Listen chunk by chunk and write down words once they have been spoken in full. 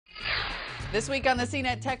This week on the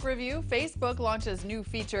CNET Tech Review, Facebook launches new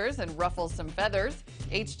features and ruffles some feathers.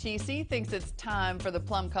 HTC thinks it's time for the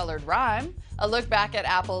plum-colored rhyme. A look back at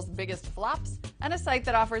Apple's biggest flops, and a site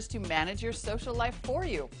that offers to manage your social life for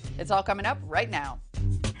you. It's all coming up right now.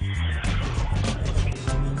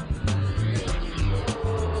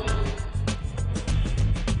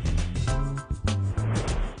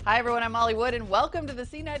 Hi everyone, I'm Molly Wood and welcome to the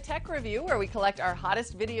CNET Tech Review, where we collect our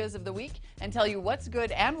hottest videos of the week and tell you what's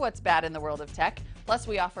good and what's bad in the world of tech. Plus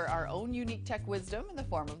we offer our own unique tech wisdom in the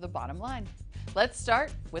form of the bottom line. Let's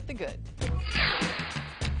start with the good.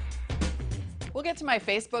 We'll get to my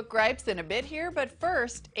Facebook gripes in a bit here, but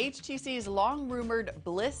first, HTC's long-rumored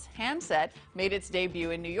Bliss handset made its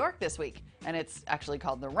debut in New York this week, and it's actually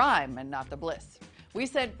called the Rhyme and not the Bliss. We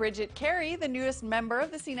sent Bridget Carey, the newest member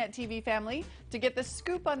of the CNET TV family, to get the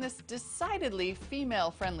scoop on this decidedly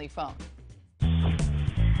female-friendly phone.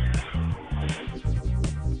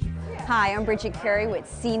 Hi, I'm Bridget Carey with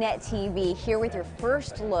CNET TV, here with your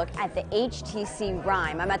first look at the HTC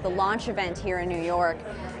Rhyme. I'm at the launch event here in New York,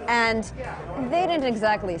 and they didn't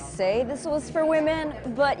exactly say this was for women,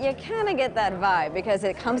 but you kind of get that vibe because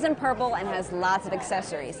it comes in purple and has lots of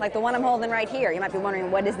accessories, like the one I'm holding right here. You might be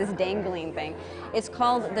wondering, what is this dangling thing? It's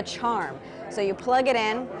called the Charm. So you plug it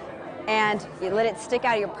in, and you let it stick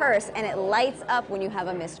out of your purse, and it lights up when you have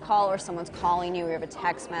a missed call or someone's calling you or you have a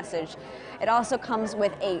text message. It also comes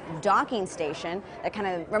with a docking station that kind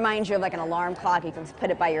of reminds you of like an alarm clock. You can put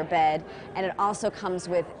it by your bed. And it also comes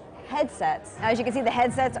with headsets. Now, as you can see, the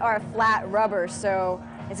headsets are flat rubber, so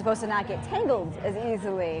it's supposed to not get tangled as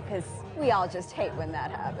easily, because we all just hate when that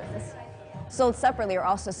happens. Sold separately are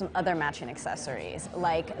also some other matching accessories,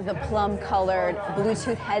 like the plum-colored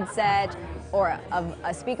Bluetooth headset, or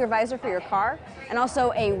a speaker visor for your car, and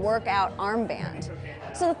also a workout armband.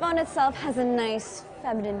 So the phone itself has a nice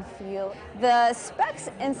feminine feel. The specs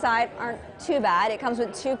inside aren't too bad. It comes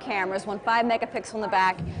with two cameras, one 5 megapixel in the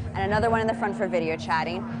back and another one in the front for video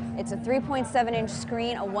chatting. It's a 3.7-inch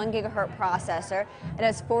screen, a 1 gigahertz processor. It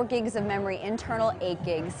has 4 gigs of memory, internal 8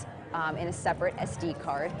 gigs in a separate SD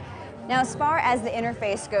card. Now, as far as the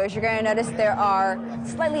interface goes, you're going to notice there are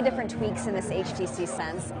slightly different tweaks in this HTC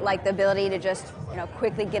Sense, like the ability to just,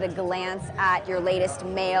 quickly get a glance at your latest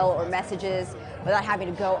mail or messages without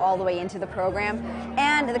having to go all the way into the program.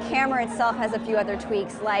 And the camera itself has a few other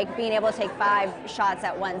tweaks, like being able to take 5 shots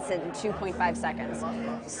at once in 2.5 seconds.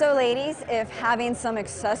 So ladies, if having some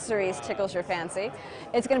accessories tickles your fancy,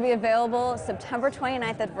 it's going to be available September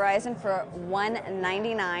 29th at Verizon for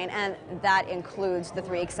 $199, and that includes the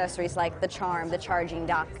 3 accessories like the Charm, the charging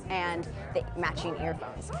dock, and the matching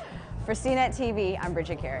earphones. For CNET TV, I'm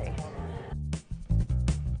Bridget Carey.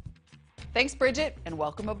 Thanks, Bridget, and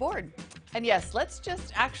welcome aboard. And yes, let's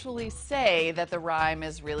just actually say that the Rhyme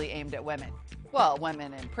is really aimed at women. Well,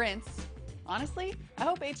 women and Prince. Honestly, I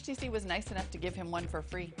hope HTC was nice enough to give him one for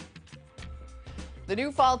free. The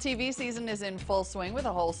new fall TV season is in full swing with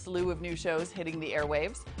a whole slew of new shows hitting the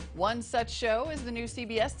airwaves. One such show is the new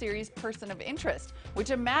CBS series Person of Interest, which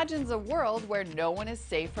imagines a world where no one is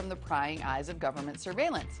safe from the prying eyes of government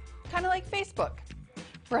surveillance. Kind of like Facebook.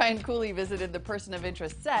 Brian Cooley visited the Person of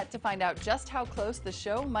Interest set to find out just how close the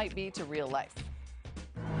show might be to real life.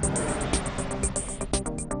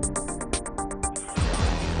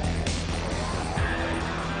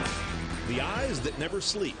 The eyes that never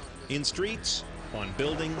sleep, in streets, on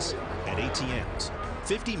buildings, at ATMs.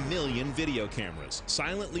 50 million video cameras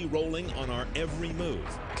silently rolling on our every move,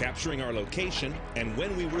 capturing our location and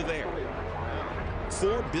when we were there.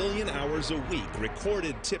 4 billion hours a week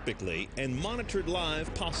recorded typically and monitored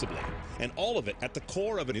live possibly, and all of it at the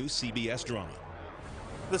core of a new CBS drama.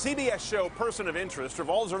 The CBS show Person of Interest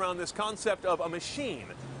revolves around this concept of a machine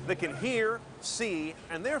that can hear, see,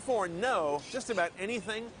 and therefore know just about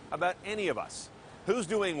anything about any of us. Who's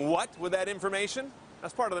doing what with that information?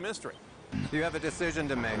 That's part of the mystery. You have a decision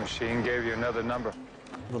to make. The machine gave you another number.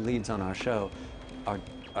 The leads on our show are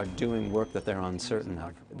doing work that they're uncertain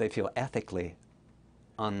of. They feel ethically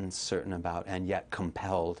uncertain about and yet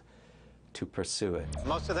compelled to pursue it.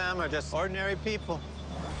 Most of them are just ordinary people,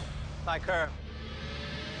 like her.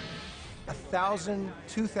 1,000,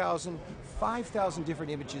 2,000, 5,000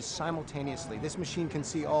 different images simultaneously. This machine can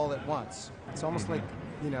see all at once. It's almost like,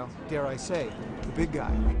 dare I say, the big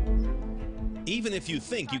guy. Even if you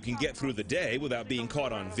think you can get through the day without being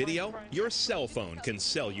caught on video, your cell phone can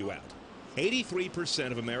sell you out.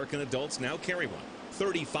 83% of American adults now carry one.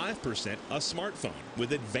 35% a smartphone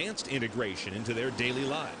with advanced integration into their daily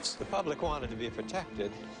lives. The public wanted to be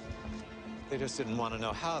protected. They just didn't want to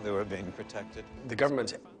know how they were being protected. The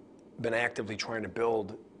government's been actively trying to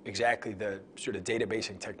build exactly the sort of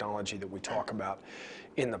databasing technology that we talk about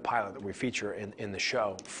in the pilot that we feature in the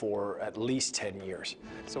show for at least 10 years.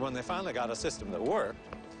 So when they finally got a system that worked,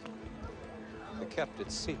 they kept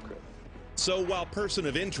it secret. So while Person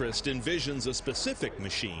of Interest envisions a specific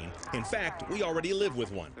machine, in fact, we already live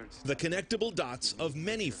with one. The connectable dots of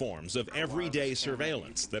many forms of everyday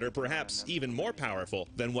surveillance that are perhaps even more powerful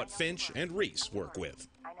than what Finch and Reese work with.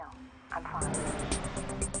 I know. I'm fine.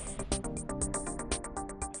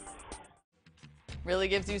 Really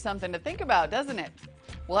gives you something to think about, doesn't it?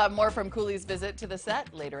 We'll have more from Cooley's visit to the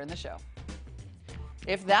set later in the show.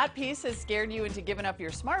 If that piece has scared you into giving up your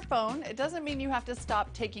smartphone, it doesn't mean you have to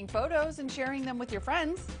stop taking photos and sharing them with your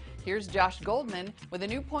friends. Here's Josh Goldman with a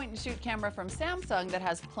new point-and-shoot camera from Samsung that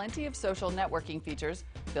has plenty of social networking features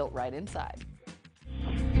built right inside.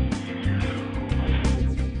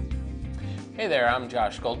 Hey there, I'm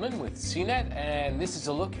Josh Goldman with CNET, and this is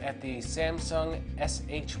a look at the Samsung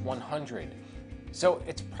SH100. So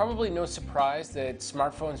it's probably no surprise that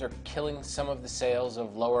smartphones are killing some of the sales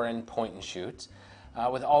of lower-end point-and-shoots.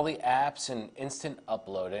 With all the apps and instant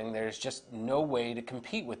uploading, there's just no way to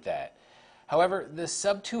compete with that. However, the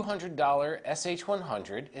sub-$200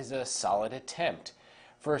 SH100 is a solid attempt.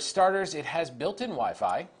 For starters, it has built-in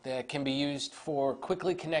Wi-Fi that can be used for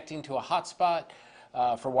quickly connecting to a hotspot,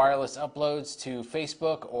 for wireless uploads to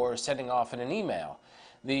Facebook, or sending off in an email.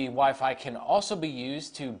 The Wi-Fi can also be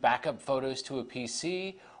used to back up photos to a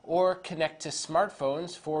PC or connect to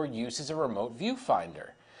smartphones for use as a remote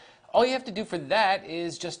viewfinder. All you have to do for that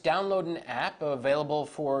is just download an app available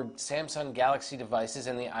for Samsung Galaxy devices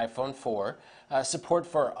and the iPhone 4. Support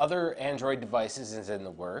for other Android devices is in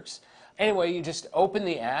the works. Anyway, you just open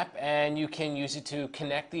the app and you can use it to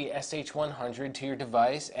connect the SH100 to your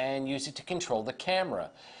device and use it to control the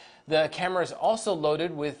camera. The camera is also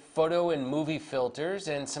loaded with photo and movie filters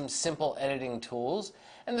and some simple editing tools,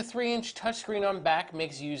 and the 3-inch touchscreen on back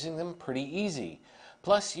makes using them pretty easy.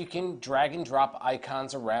 Plus, you can drag and drop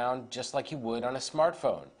icons around just like you would on a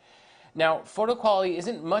smartphone. Now, photo quality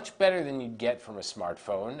isn't much better than you'd get from a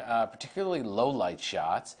smartphone, particularly low-light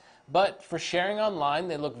shots, but for sharing online,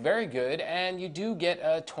 they look very good, and you do get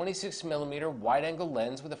a 26mm wide-angle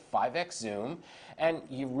lens with a 5x zoom, and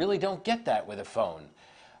you really don't get that with a phone.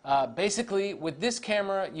 Basically, with this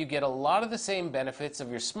camera, you get a lot of the same benefits of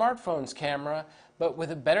your smartphone's camera, but with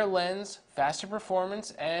a better lens, faster performance,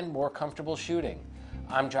 and more comfortable shooting.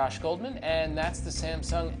 I'm Josh Goldman, and that's the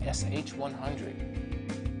Samsung SH100.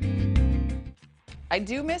 I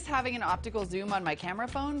do miss having an optical zoom on my camera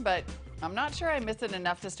phone, but I'm not sure I miss it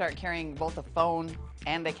enough to start carrying both a phone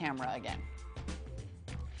and a camera again.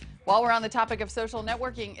 While we're on the topic of social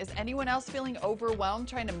networking, is anyone else feeling overwhelmed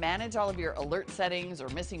trying to manage all of your alert settings or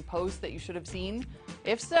missing posts that you should have seen?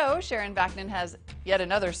 If so, Sharon Vaknin has yet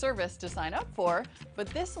another service to sign up for, but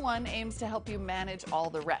this one aims to help you manage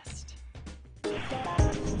all the rest.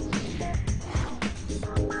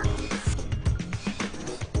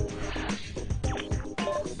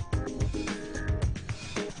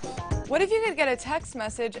 What if you could get a text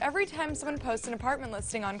message every time someone posts an apartment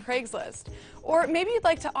listing on Craigslist? Or maybe you'd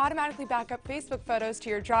like to automatically back up Facebook photos to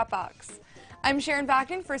your Dropbox. I'm Sharon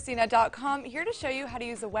Vaknin for CNET.com, here to show you how to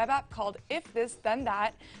use a web app called If This Then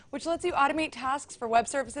That, which lets you automate tasks for web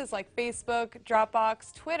services like Facebook,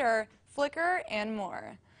 Dropbox, Twitter, Flickr, and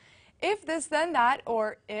more. If This Then That,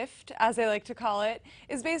 or IFT as they like to call it,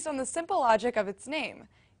 is based on the simple logic of its name.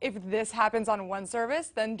 If this happens on one service,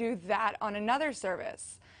 then do that on another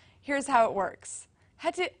service. Here's how it works.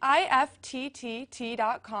 Head to ifttt.com,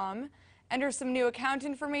 enter some new account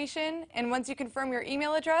information, and once you confirm your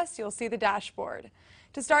email address, you'll see the dashboard.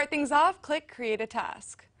 To start things off, click Create a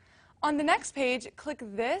Task. On the next page, click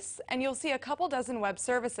this, and you'll see a couple dozen web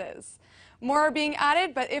services. More are being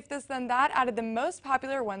added, but If This Then That added the most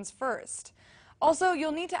popular ones first. Also,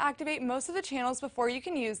 you'll need to activate most of the channels before you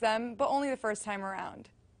can use them, but only the first time around.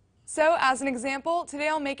 So, as an example, today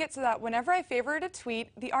I'll make it so that whenever I favorite a tweet,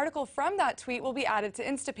 the article from that tweet will be added to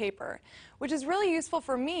Instapaper, which is really useful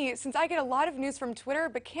for me since I get a lot of news from Twitter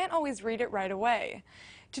but can't always read it right away.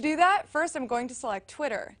 To do that, first I'm going to select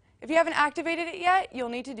Twitter. If you haven't activated it yet, you'll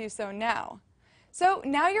need to do so now. So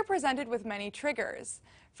now you're presented with many triggers.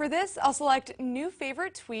 For this, I'll select New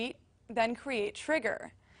Favorite Tweet, then Create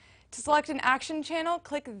Trigger. To select an action channel,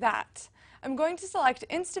 click that. I'm going to select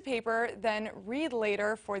Instapaper, then Read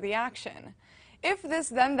Later for the action. If This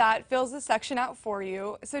Then That fills the section out for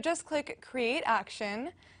you, so just click Create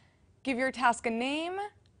Action, give your task a name,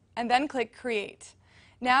 and then click Create.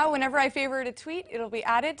 Now, whenever I favorite a tweet, it'll be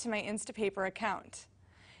added to my Instapaper account.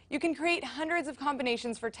 You can create hundreds of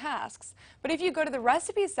combinations for tasks, but if you go to the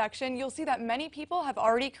Recipes section, you'll see that many people have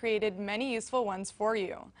already created many useful ones for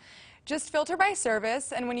you. Just filter by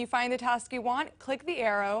service, and when you find the task you want, click the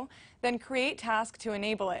arrow, then create task to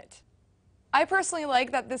enable it. I personally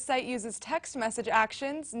like that this site uses text message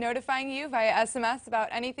actions, notifying you via SMS about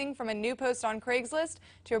anything from a new post on Craigslist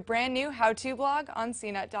to a brand new how-to blog on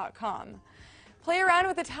CNET.com. Play around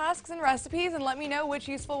with the tasks and recipes and let me know which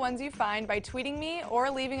useful ones you find by tweeting me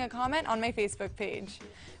or leaving a comment on my Facebook page.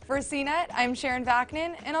 For CNET, I'm Sharon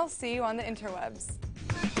Vaknin, and I'll see you on the interwebs.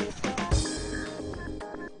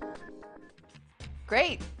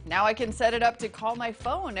 Great. Now I can set it up to call my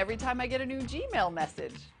phone every time I get a new Gmail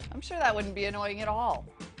message. I'm sure that wouldn't be annoying at all.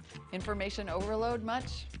 Information overload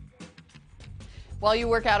much? While you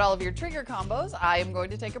work out all of your trigger combos, I am going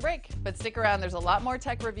to take a break. But stick around, there's a lot more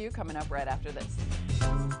tech review coming up right after this.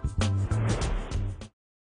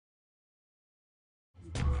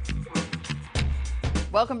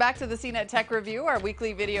 Welcome back to the CNET Tech Review, our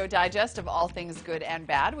weekly video digest of all things good and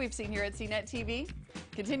bad we've seen here at CNET TV.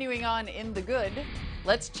 Continuing on in the good,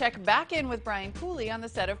 let's check back in with Brian Cooley on the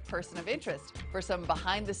set of Person of Interest for some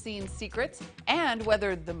behind-the-scenes secrets and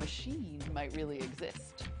whether the machine might really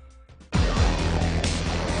exist.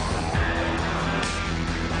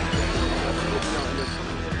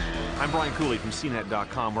 I'm Brian Cooley from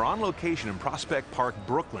CNET.com. We're on location in Prospect Park,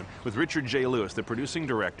 Brooklyn, with Richard J. Lewis, the producing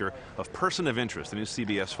director of Person of Interest, the new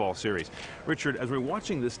CBS fall series. Richard, as we're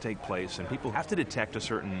watching this take place, and people have to detect a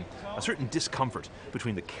certain discomfort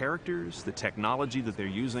between the characters, the technology that they're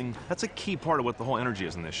using, that's a key part of what the whole energy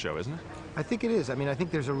is in this show, isn't it? I think it is. I mean, I think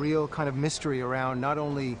there's a real kind of mystery around not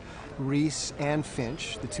only Reese and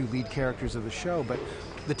Finch, the two lead characters of the show, but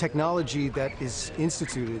the technology that is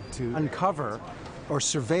instituted to uncover or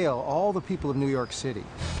surveil all the people of New York City.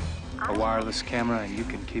 A wireless camera, and you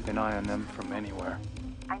can keep an eye on them from anywhere.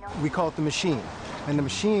 We call it the machine, and the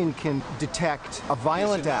machine can detect a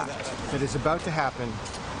violent act that is about to happen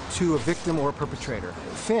to a victim or a perpetrator.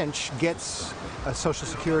 Finch gets a social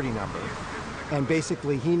security number, and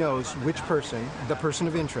basically he knows which person, the person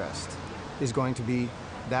of interest, is going to be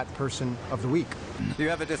that person of the week. You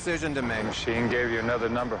have a decision to make. The machine gave you another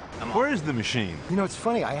number. Where is the machine? You know, it's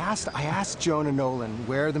funny. I asked Jonah Nolan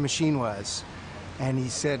where the machine was, and he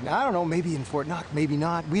said, I don't know, maybe in Fort Knox, maybe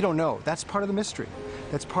not. We don't know. That's part of the mystery.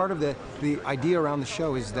 That's part of the idea around the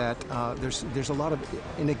show, is that there's a lot of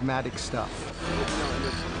enigmatic stuff.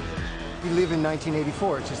 We live in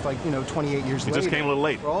 1984. It's just like, 28 years later. It just came a little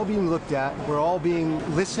late. We're all being looked at. We're all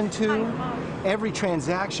being listened to. Every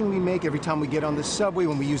transaction we make, every time we get on the subway,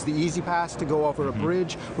 when we use the Easy Pass to go over a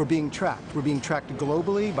bridge, we're being tracked. We're being tracked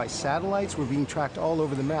globally by satellites. We're being tracked all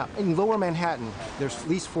over the map. In Lower Manhattan, there's at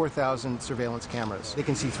least 4,000 surveillance cameras. They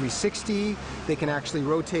can see 360. They can actually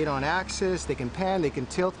rotate on axis. They can pan. They can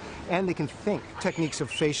tilt. And they can think. Techniques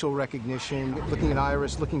of facial recognition, looking at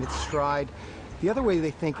iris, looking at stride. The other way they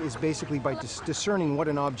think is basically by discerning what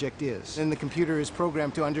an object is. And the computer is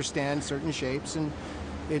programmed to understand certain shapes, and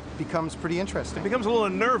it becomes pretty interesting. It becomes a little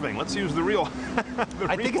unnerving. Let's use the real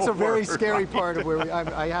I think it's a very scary part of where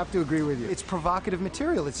I have to agree with you. It's provocative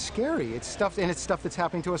material. It's scary. It's stuff that's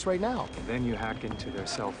happening to us right now. Then you hack into their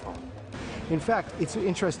cell phone. In fact, it's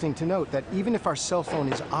interesting to note that even if our cell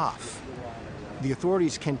phone is off, the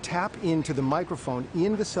authorities can tap into the microphone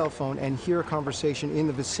in the cell phone and hear a conversation in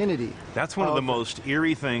the vicinity. That's one of the most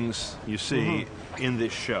eerie things you see in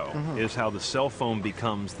this show, is how the cell phone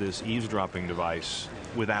becomes this eavesdropping device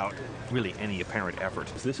without really any apparent effort.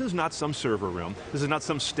 This is not some server room. This is not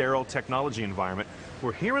some sterile technology environment.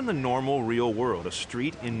 We're here in the normal, real world, a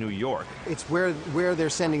street in New York. It's where they're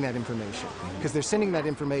sending that information, because they're sending that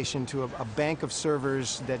information to a bank of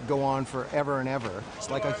servers that go on forever and ever. It's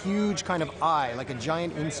like a huge kind of eye, like a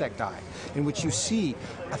giant insect eye, in which you see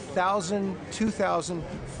 1,000, 2,000,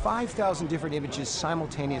 5,000 different images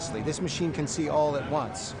simultaneously. This machine can see all at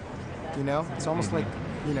once. It's almost like,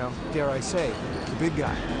 dare I say, the big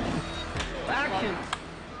guy. Action!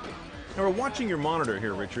 Now, we're watching your monitor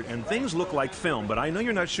here, Richard, and things look like film, but I know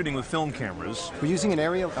you're not shooting with film cameras. We're using an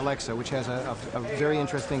Area Alexa, which has a very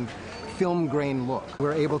interesting film grain look.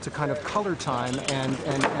 We're able to kind of color time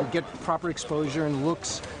and get proper exposure and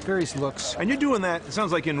looks, various looks. And you're doing that, it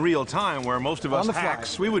sounds like in real time, where most of us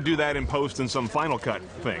hacks, we would do that in post in some Final Cut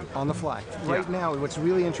thing. On the fly. Right now, what's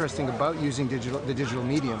really interesting about using the digital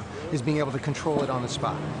medium is being able to control it on the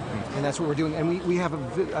spot. And that's what we're doing. And we have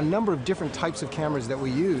a number of different types of cameras that we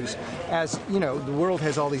use. As, the world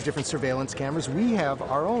has all these different surveillance cameras. We have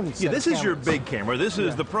our own set this of is your big camera. This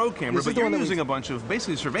is the pro camera, but you're using a bunch of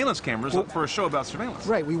basically surveillance cameras for a show about surveillance.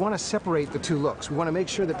 Right. We want to separate the two looks. We want to make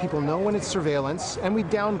sure that people know when it's surveillance, and we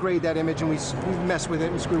downgrade that image and we mess with it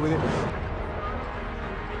and screw with it.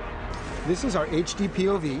 This is our HD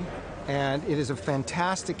POV. and it is a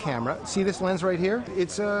fantastic camera. See this lens right here?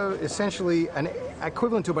 It's essentially an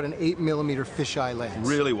equivalent to about an 8mm fisheye lens.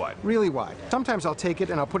 Really wide. Really wide. Sometimes I'll take it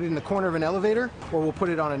and I'll put it in the corner of an elevator, or we'll put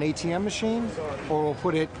it on an ATM machine, or we'll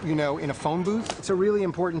put it, you know, in a phone booth. It's a really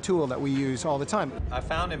important tool that we use all the time. I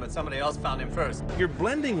found him, but somebody else found him first. You're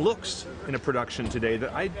blending looks in a production today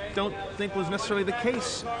that I don't think was necessarily the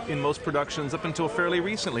case in most productions up until fairly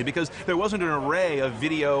recently, because there wasn't an array of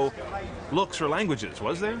video looks or languages,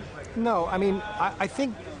 was there? No, I mean, I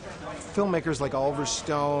think filmmakers like Oliver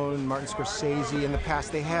Stone, Martin Scorsese, in the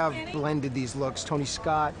past, they have blended these looks. Tony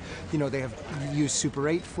Scott, you know, they have used Super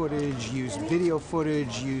 8 footage, used video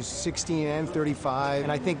footage, used 16 and 35,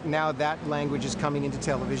 and I think now that language is coming into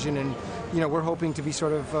television, and, you know, we're hoping to be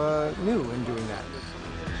sort of new in doing that.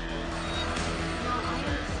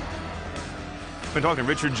 Been talking to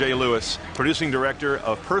Richard J. Lewis, producing director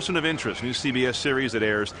of Person of Interest, new CBS series that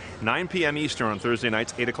airs 9 p.m. Eastern on Thursday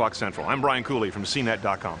nights, 8 o'clock Central. I'm Brian Cooley from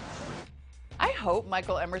CNET.com. I hope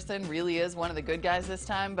Michael Emerson really is one of the good guys this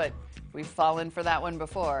time, but we've fallen for that one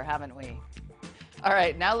before, haven't we? All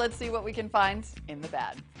right, now let's see what we can find in the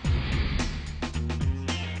bad.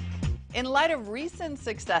 In light of recent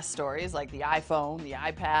success stories like the iPhone, the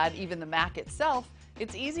iPad, even the Mac itself,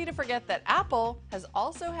 it's easy to forget that Apple has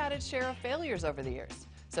also had its share of failures over the years.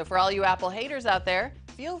 So for all you Apple haters out there,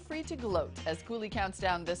 feel free to gloat as Cooley counts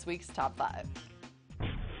down this week's top 5.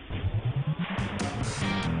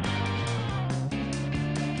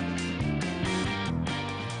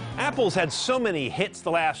 Apple's had so many hits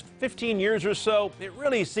the last 15 years or so, it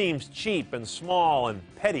really seems cheap and small and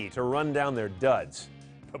petty to run down their duds.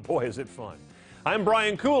 But boy, is it fun. I'm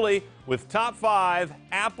Brian Cooley with Top 5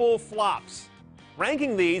 Apple Flops.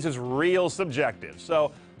 Ranking these is real subjective,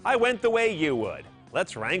 so I went the way you would.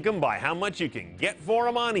 Let's rank them by how much you can get for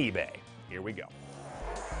them on eBay. Here we go.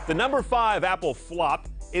 The number 5 Apple flop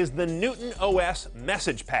is the Newton OS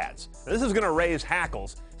message pads. Now, this is going to raise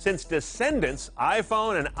hackles since Descendants,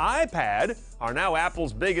 iPhone, and iPad are now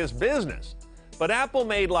Apple's biggest business. But Apple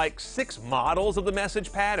made like 6 models of the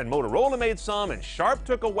message pad, and Motorola made some, and Sharp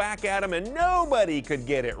took a whack at them, and nobody could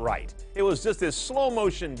get it right. It was just this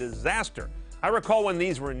slow-motion disaster. I recall when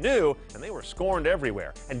these were new, and they were scorned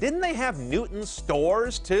everywhere. And didn't they have Newton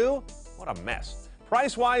stores, too? What a mess.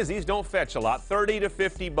 Price-wise, these don't fetch a lot, $30 to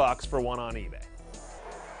 $50 for one on eBay.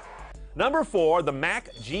 Number 4, the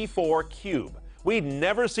Mac G4 Cube. We'd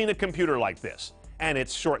never seen a computer like this, and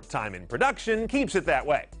its short time in production keeps it that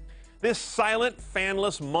way. This silent,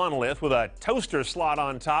 fanless monolith with a toaster slot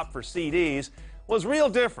on top for CDs was real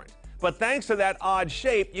different. But thanks to that odd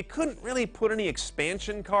shape, you couldn't really put any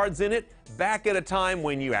expansion cards in it back at a time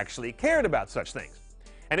when you actually cared about such things.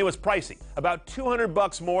 And it was pricey, about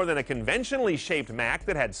 $200 more than a conventionally shaped Mac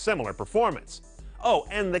that had similar performance. Oh,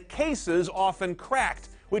 and the cases often cracked,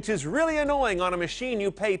 which is really annoying on a machine you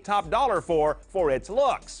pay top dollar for its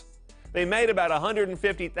looks. They made about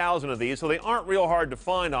 150,000 of these, so they aren't real hard to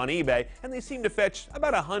find on eBay, and they seem to fetch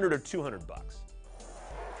about $100 or $200.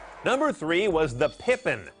 Number 3 was the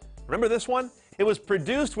Pippin. Remember this one? It was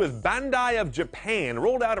produced with Bandai of Japan,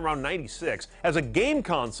 rolled out around '96 as a game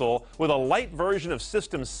console with a light version of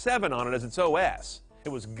System 7 on it as its OS. It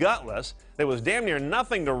was gutless, there was damn near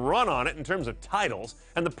nothing to run on it in terms of titles,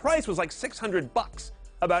 and the price was like $600,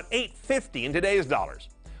 about $850 in today's dollars.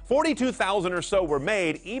 42,000 or so were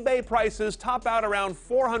made. eBay prices top out around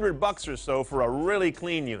 $400 or so for a really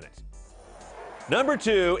clean unit. Number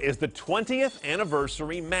 2 is the 20th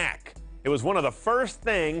anniversary Mac. It was one of the first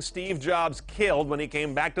things Steve Jobs killed when he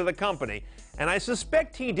came back to the company, and I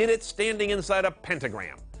suspect he did it standing inside a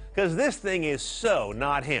pentagram, because this thing is so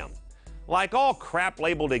not him. Like all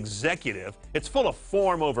crap-labeled executive, it's full of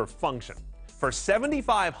form over function. For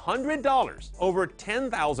 $7,500, over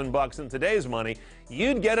 $10,000 in today's money,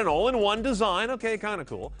 you'd get an all-in-one design, okay, kind of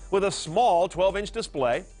cool, with a small 12-inch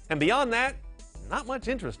display, and beyond that, not much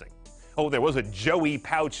interesting. Oh, there was a Joey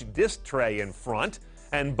pouch disc tray in front,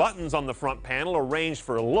 and buttons on the front panel arranged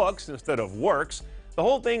for looks instead of works. The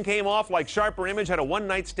whole thing came off like Sharper Image had a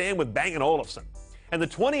one-night stand with Bang & Olufsen. And the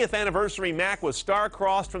 20th anniversary Mac was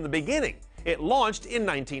star-crossed from the beginning. It launched in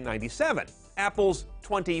 1997, Apple's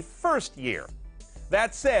 21st year.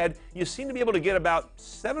 That said, you seem to be able to get about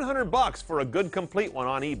 $700 for a good complete one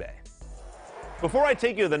on eBay. Before I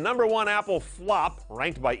take you to the number 1 Apple flop,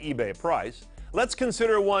 ranked by eBay price, let's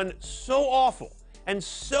consider one so awful and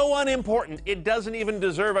so unimportant it doesn't even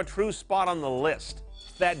deserve a true spot on the list.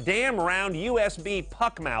 That damn round USB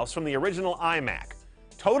puck mouse from the original iMac.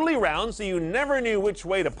 Totally round so you never knew which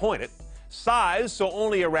way to point it, size so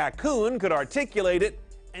only a raccoon could articulate it,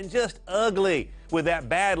 and just ugly. With that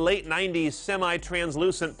bad late 90s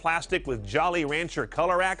semi-translucent plastic with Jolly Rancher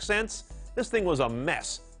color accents, this thing was a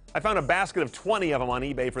mess. I found a basket of 20 of them on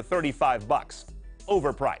eBay for 35 bucks.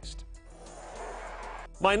 Overpriced.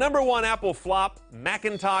 My #1 Apple flop,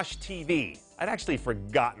 Macintosh TV. I'd actually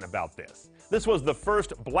forgotten about this. This was the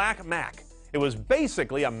first black Mac. It was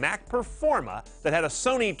basically a Mac Performa that had a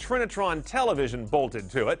Sony Trinitron television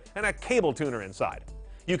bolted to it and a cable tuner inside.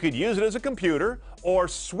 You could use it as a computer or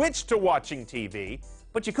switch to watching TV,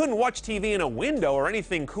 but you couldn't watch TV in a window or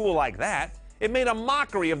anything cool like that. It made a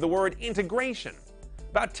mockery of the word integration.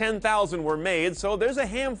 About 10,000 were made, so there's a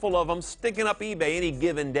handful of them sticking up eBay any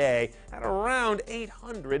given day at around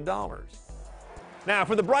 $800. Now,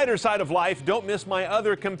 for the brighter side of life, don't miss my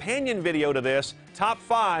other companion video to this, Top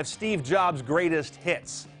 5 Steve Jobs' Greatest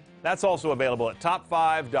Hits. That's also available at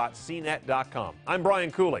top5.cnet.com. I'm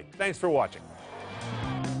Brian Cooley. Thanks for watching.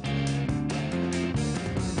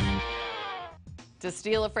 To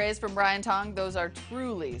steal a phrase from Brian Tong, those are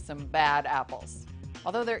truly some bad apples.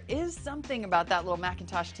 Although there is something about that little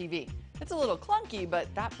Macintosh TV. It's a little clunky, but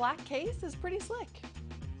that black case is pretty slick.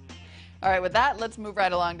 All right, with that, let's move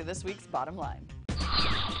right along to this week's bottom line.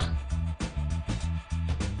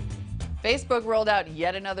 Facebook rolled out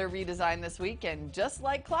yet another redesign this week, and just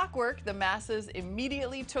like clockwork, the masses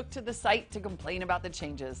immediately took to the site to complain about the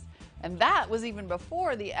changes. And that was even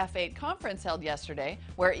before the F8 conference held yesterday,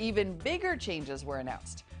 where even bigger changes were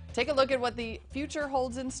announced. Take a look at what the future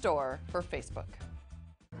holds in store for Facebook.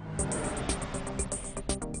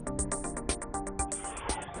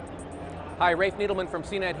 Hi, Rafe Needleman from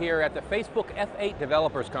CNET here at the Facebook F8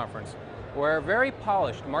 Developers Conference, where very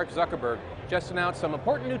polished Mark Zuckerberg just announced some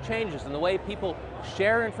important new changes in the way people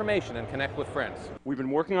share information and connect with friends. We've been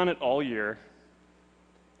working on it all year,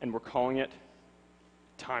 and we're calling it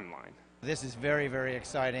Timeline. This is very, very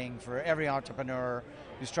exciting for every entrepreneur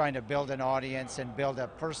who's trying to build an audience and build a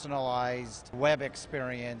personalized web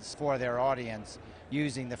experience for their audience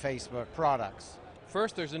using the Facebook products.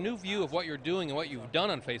 First, there's a new view of what you're doing and what you've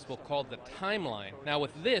done on Facebook called the timeline. Now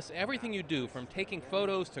with this, everything you do, from taking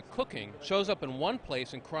photos to cooking, shows up in one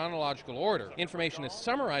place in chronological order. Information is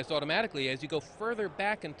summarized automatically as you go further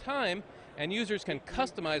back in time, and users can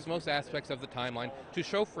customize most aspects of the timeline to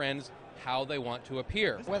show friends how they want to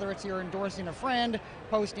appear. Whether it's you're endorsing a friend,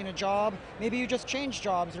 posting a job, maybe you just changed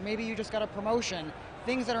jobs, or maybe you just got a promotion.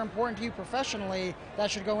 Things that are important to you professionally that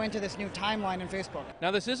should go into this new timeline in Facebook. Now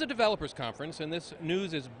this is a developers conference, and this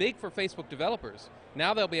news is big for Facebook developers.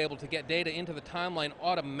 Now they'll be able to get data into the timeline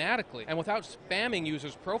automatically and without spamming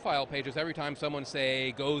users' profile pages every time someone,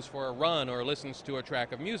 say, goes for a run or listens to a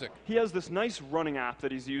track of music. He has this nice running app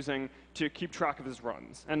that he's using to keep track of his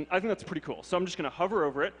runs, and I think that's pretty cool. So I'm just going to hover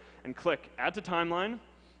over it and click Add to Timeline,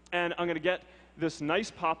 and I'm going to get this nice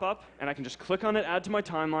pop-up, and I can just click on it, Add to my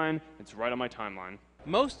timeline. It's right on my timeline.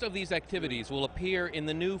 Most of these activities will appear in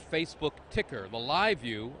the new Facebook ticker, the live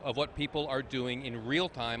view of what people are doing in real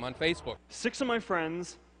time on Facebook. 6 of my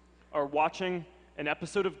friends are watching an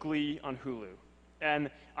episode of Glee on Hulu, and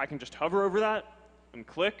I can just hover over that and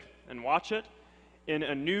click and watch it in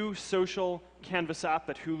a new social canvas app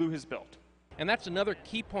that Hulu has built. And that's another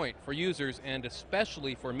key point for users, and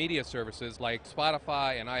especially for media services like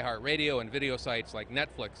Spotify and iHeartRadio and video sites like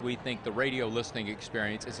Netflix. We think the radio listening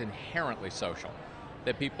experience is inherently social,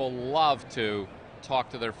 that people love to talk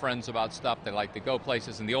to their friends about stuff. They like to go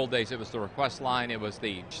places. In the old days, it was the request line, it was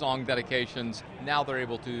the song dedications. Now they're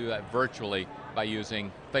able to do that virtually by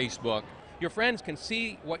using Facebook. Your friends can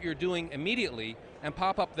see what you're doing immediately and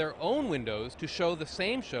pop up their own windows to show the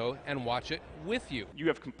same show and watch it with you. You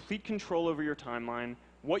have complete control over your timeline,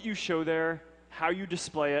 what you show there, how you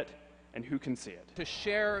display it, and who can see it. To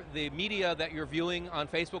share the media that you're viewing on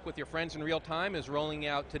Facebook with your friends in real time is rolling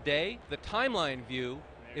out today. The timeline view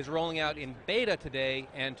is rolling out in beta today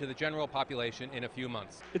and to the general population in a few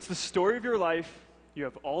months. It's the story of your life. You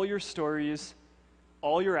have all your stories,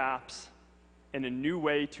 all your apps, and a new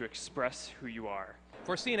way to express who you are.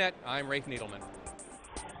 For CNET, I'm Rafe Needleman.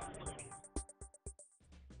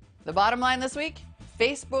 The bottom line this week,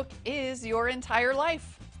 Facebook is your entire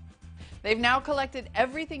life. They've now collected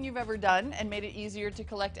everything you've ever done and made it easier to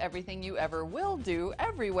collect everything you ever will do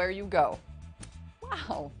everywhere you go.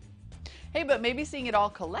 Wow. Hey, but maybe seeing it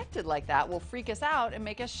all collected like that will freak us out and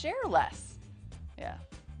make us share less. Yeah,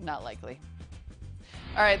 not likely.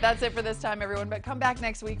 All right, that's it for this time, everyone, but come back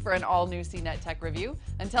next week for an all-new CNET Tech Review.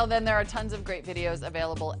 Until then, there are tons of great videos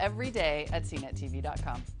available every day at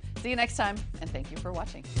cnettv.com. See you next time, and thank you for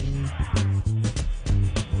watching.